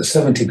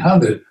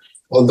 1700.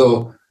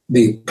 Although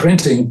the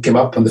printing came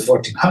up in the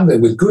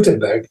 1400 with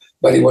Gutenberg,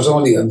 but it was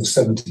only in the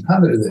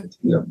 1700,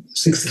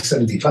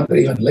 1700,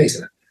 even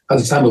later, at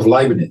the time of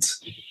Leibniz.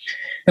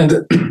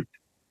 And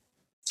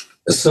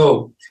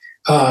so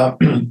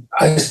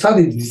I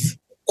studied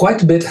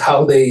quite a bit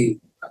how they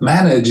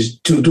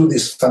managed to do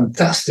these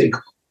fantastic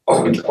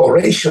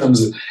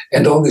orations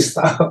and all this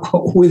stuff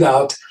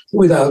without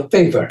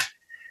paper.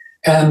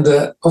 And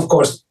of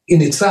course,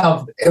 in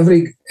itself,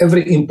 every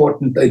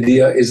important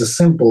idea is as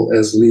simple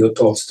as Leo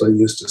Tolstoy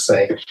used to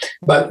say.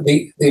 But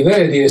the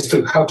very idea is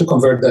how to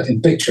convert that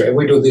in picture. And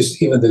we do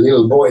this, even the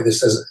little boy that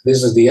says,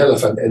 this is the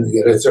elephant, and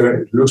he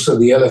looks at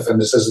the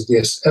elephant and says,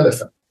 yes,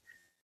 elephant.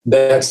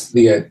 That's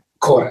the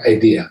core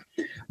idea.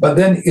 But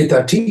then it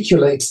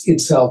articulates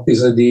itself,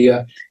 this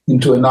idea,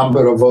 into a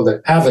number of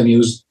other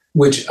avenues,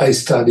 which I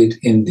studied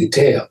in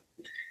detail.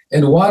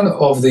 And one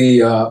of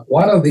the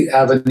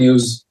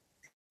avenues,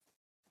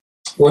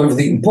 one of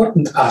the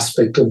important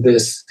aspects of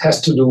this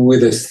has to do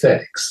with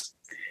aesthetics.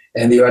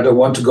 And I don't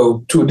want to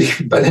go too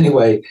deep, but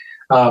anyway,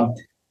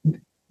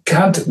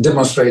 Kant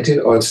demonstrated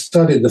or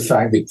studied the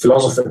fact, the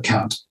philosopher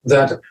Kant,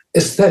 that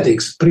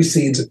aesthetics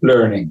precedes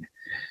learning.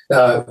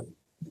 A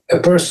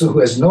person who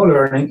has no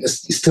learning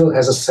still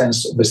has a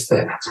sense of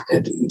aesthetics.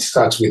 It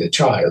starts with a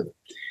child.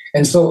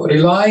 And so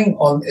relying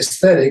on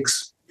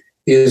aesthetics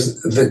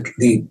is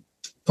the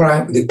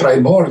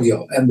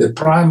primordial and the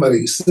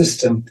primary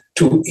system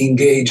to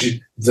engage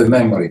the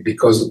memory,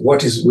 because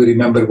we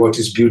remember what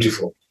is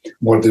beautiful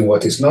more than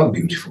what is not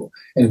beautiful,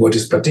 and what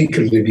is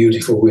particularly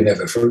beautiful we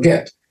never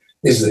forget.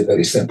 This is a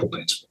very simple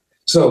principle.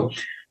 So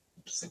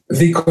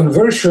the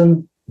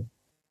conversion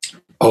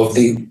of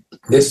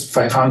this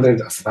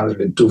 500,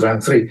 502,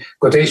 503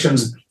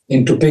 quotations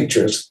into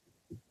pictures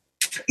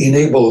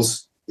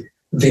enables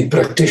the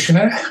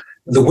practitioner,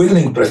 the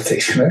willing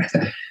practitioner,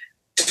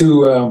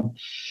 to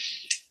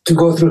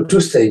go through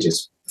two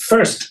stages.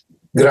 First,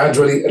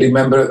 gradually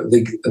remember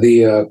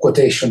the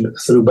quotation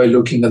through by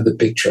looking at the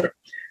picture.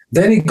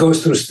 Then it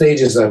goes through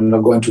stages. I'm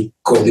not going to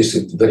call this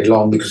very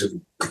long because it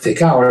could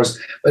take hours.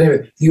 But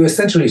anyway, you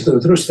essentially go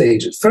through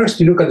stages. First,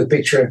 you look at the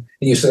picture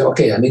and you say,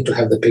 okay, I need to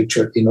have the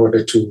picture in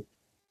order to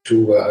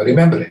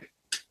remember it.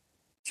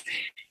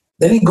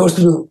 Then it goes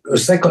through a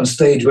second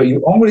stage where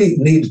you only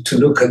need to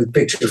look at the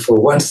picture for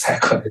 1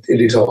 second at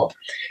it all.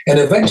 And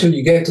eventually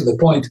you get to the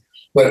point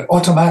where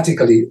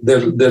automatically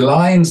the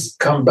lines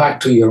come back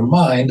to your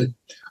mind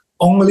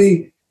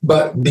only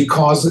but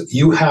because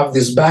you have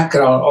this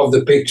background of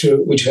the picture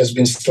which has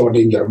been stored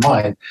in your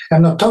mind.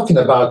 I'm not talking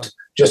about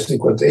just a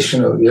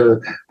quotation of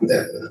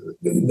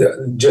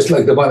just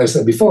like the one I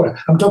said before.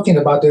 I'm talking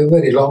about a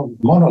very long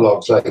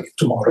monologues like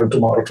tomorrow,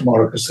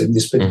 because in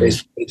this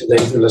place today,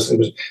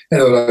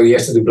 and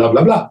yesterday, blah,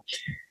 blah, blah.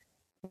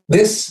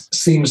 This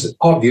seems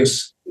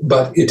obvious,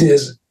 but it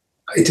is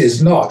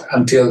not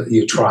until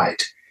you try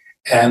it.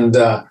 And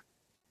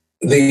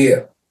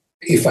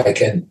if I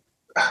can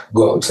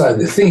go outside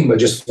the theme, but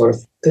just for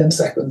 10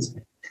 seconds,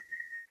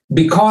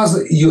 because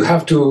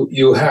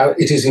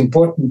it is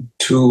important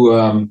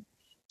to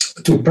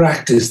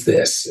practice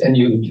this, and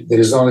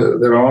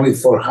there are only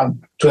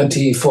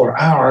 24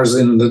 hours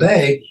in the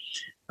day.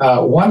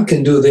 One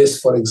can do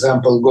this, for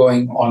example,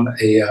 going on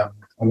a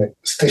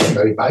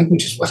stationary bike,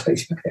 which is what I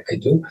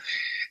do,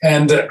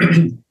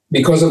 and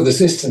because of the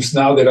systems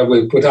now that I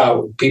will put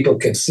out, people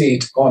can see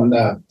it on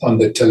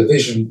the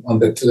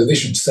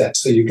television set.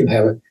 So you can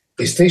have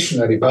a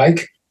stationary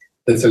bike,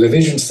 the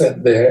television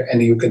set there,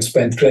 and you can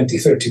spend 20,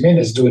 30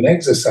 minutes doing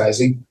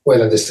exercising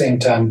while at the same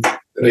time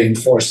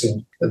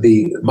reinforcing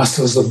the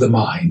muscles of the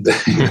mind,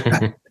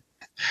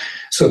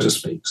 so to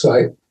speak.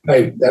 So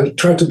I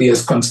try to be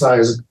as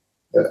concise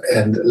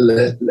and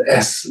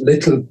as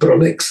little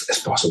prolix as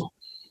possible.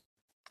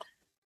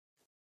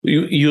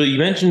 You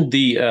mentioned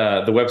the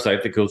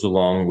website that goes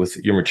along with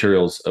your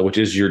materials, which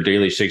is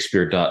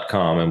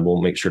yourdailyshakespeare.com, and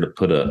we'll make sure to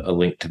put a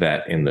link to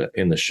that in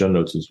the show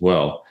notes as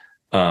well.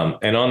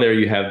 And on there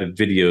you have the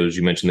videos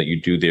you mentioned that you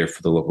do there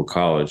for the local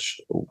college.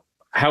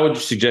 How would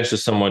you suggest to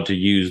someone to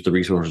use the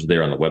resources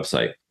there on the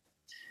website?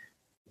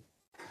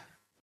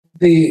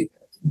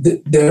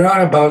 There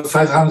are about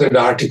 500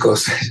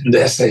 articles and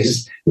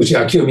essays which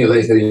are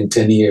accumulated in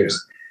 10 years.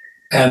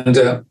 And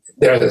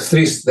there are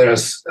three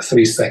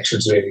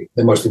sections, really,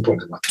 the most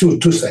important one.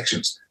 Two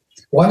sections.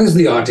 One is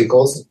the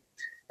articles,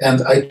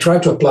 and I try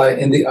to apply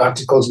in the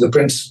articles the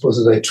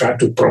principles that I try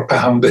to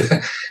propound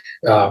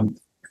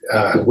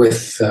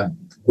with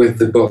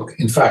the book.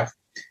 In fact,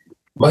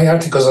 my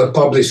articles are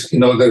published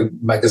in other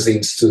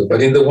magazines too,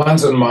 but in the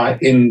ones on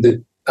in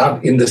the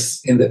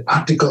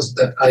articles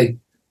that I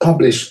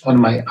publish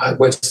on my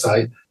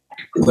website,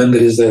 when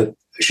there is a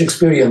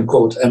Shakespearean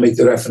quote, I make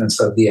the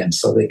reference at the end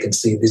so they can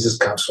see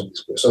comes from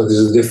this book. So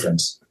there's a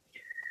difference.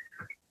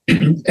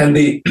 And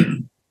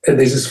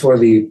this is for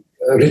the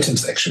written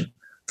section.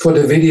 For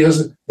the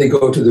videos, they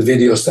go to the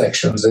video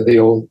sections.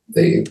 There are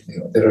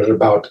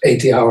about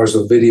 80 hours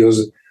of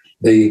videos.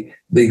 They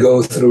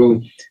go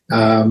through.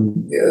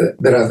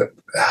 There are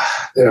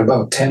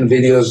about 10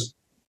 videos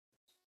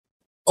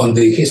on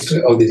the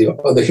history of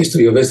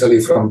Italy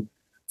from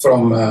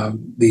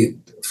the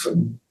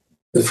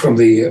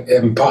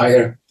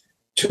empire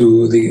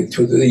to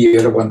the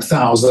year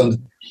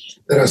 1000.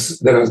 There are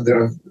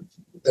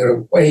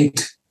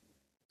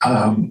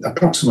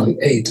approximately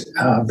eight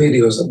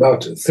videos,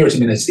 about 30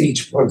 minutes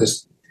each, on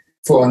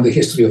the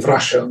history of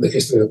Russia, on the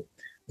history of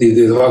the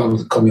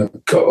development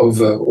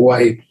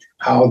of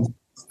how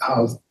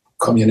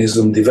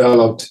communism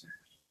developed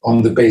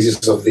on the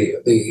basis of the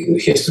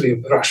history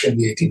of Russia in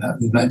the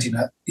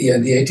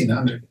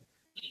 1800s.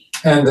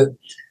 And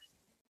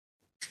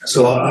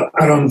so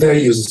around their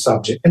use of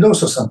subject, and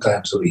also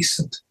sometimes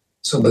recent.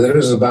 So there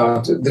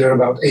are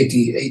about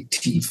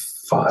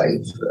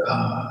 85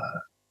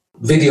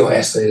 video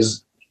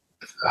essays,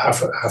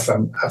 half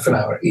an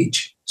hour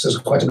each. So it's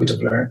quite a bit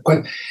of learning.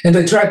 And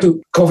I try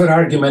to cover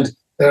arguments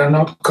that are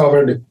not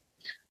covered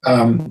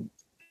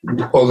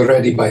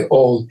already by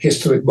all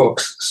history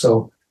books.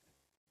 So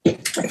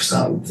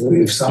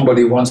if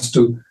somebody wants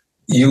to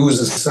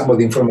use some of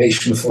the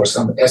information for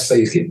some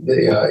essay,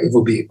 it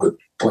would be a good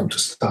point to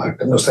start.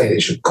 I'm not saying they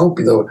should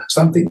copy or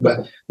something,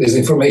 but there's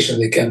information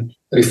they can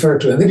refer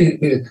to.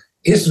 And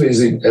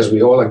history, as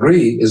we all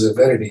agree, is a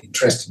very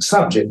interesting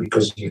subject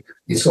because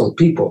it's all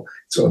people,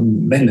 it's all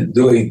men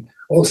doing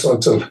all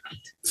sorts of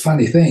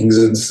funny things.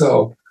 And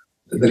so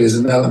there is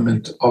an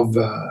element of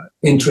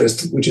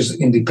interest which is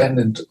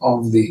independent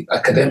of the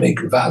academic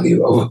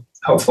value of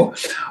what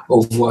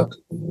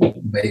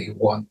someone may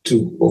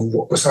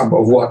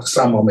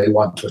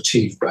want to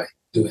achieve by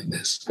doing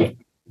this.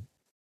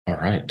 All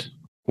right.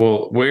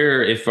 Well,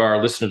 if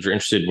our listeners are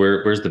interested,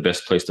 where's the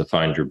best place to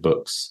find your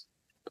books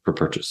for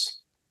purchase?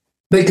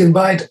 They can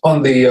buy it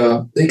on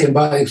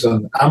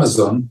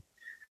Amazon,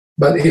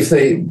 but if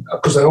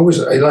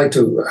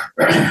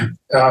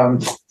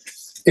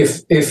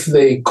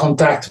they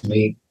contact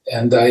me,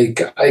 and I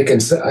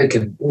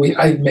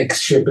make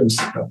shipments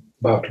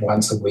about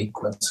once a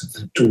week, once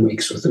in 2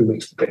 weeks or 3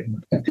 weeks,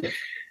 depending.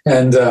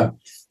 And I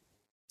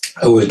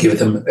will give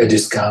them a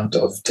discount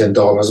of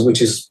 $10,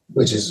 which is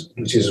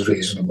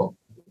reasonable.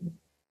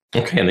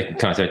 Okay, and they can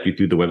contact you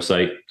through the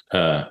website.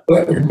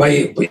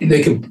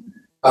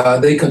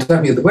 They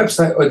contact me at the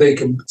website, or they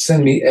can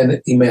send me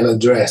an email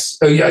address.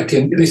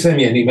 They send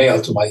me an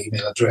email to my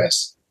email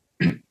address.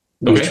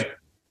 Okay.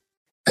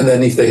 And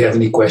then if they have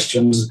any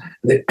questions,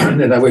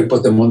 then I will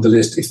put them on the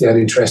list. If they are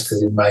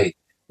interested in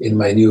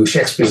my new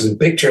Shakespeare's and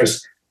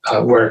Pictures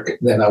work,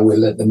 then I will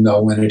let them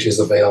know when it is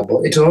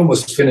available. It's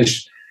almost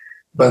finished,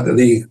 but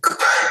the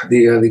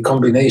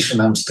combination,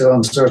 I'm still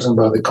uncertain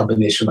about the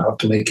combination, how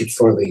to make it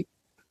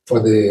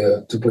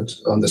to put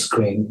on the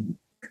screen,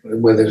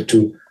 whether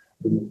to.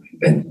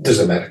 It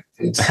doesn't matter.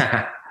 It's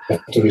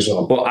to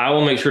resolve. Well, I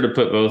will make sure to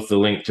put both the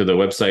link to the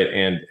website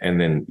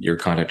and then your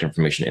contact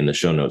information in the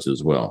show notes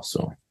as well.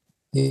 So,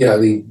 yeah,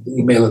 the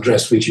email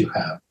address which you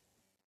have.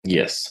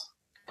 Yes.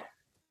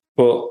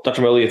 Well,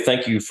 Dr. Melia,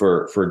 thank you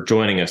for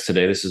joining us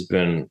today. This has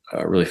been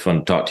really fun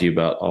to talk to you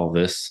about all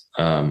this.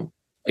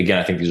 Again,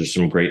 I think these are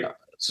some great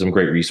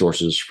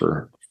resources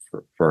for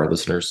our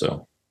listeners.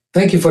 So,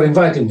 thank you for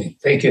inviting me.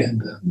 Thank you,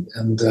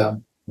 and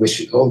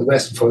wish you all the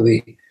best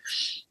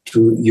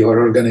to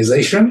your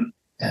organization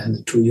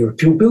and to your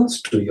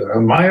pupils, to your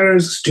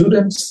admirers,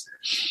 students,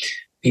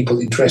 people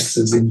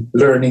interested in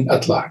learning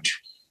at large.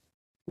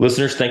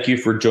 Listeners, thank you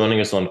for joining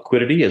us on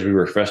Quiddity as we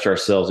refreshed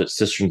ourselves at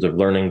cisterns of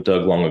learning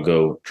dug long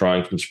ago,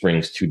 drawing from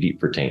springs too deep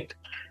for taint.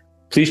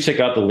 Please check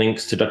out the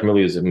links to Dr.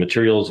 Melia's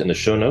materials in the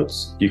show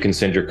notes. You can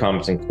send your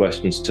comments and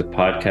questions to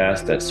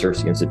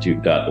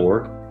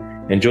podcast@cerseiinstitute.org.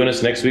 And join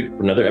us next week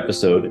for another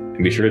episode,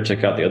 and be sure to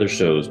check out the other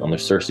shows on the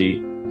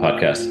Cersei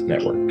Podcast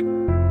Network.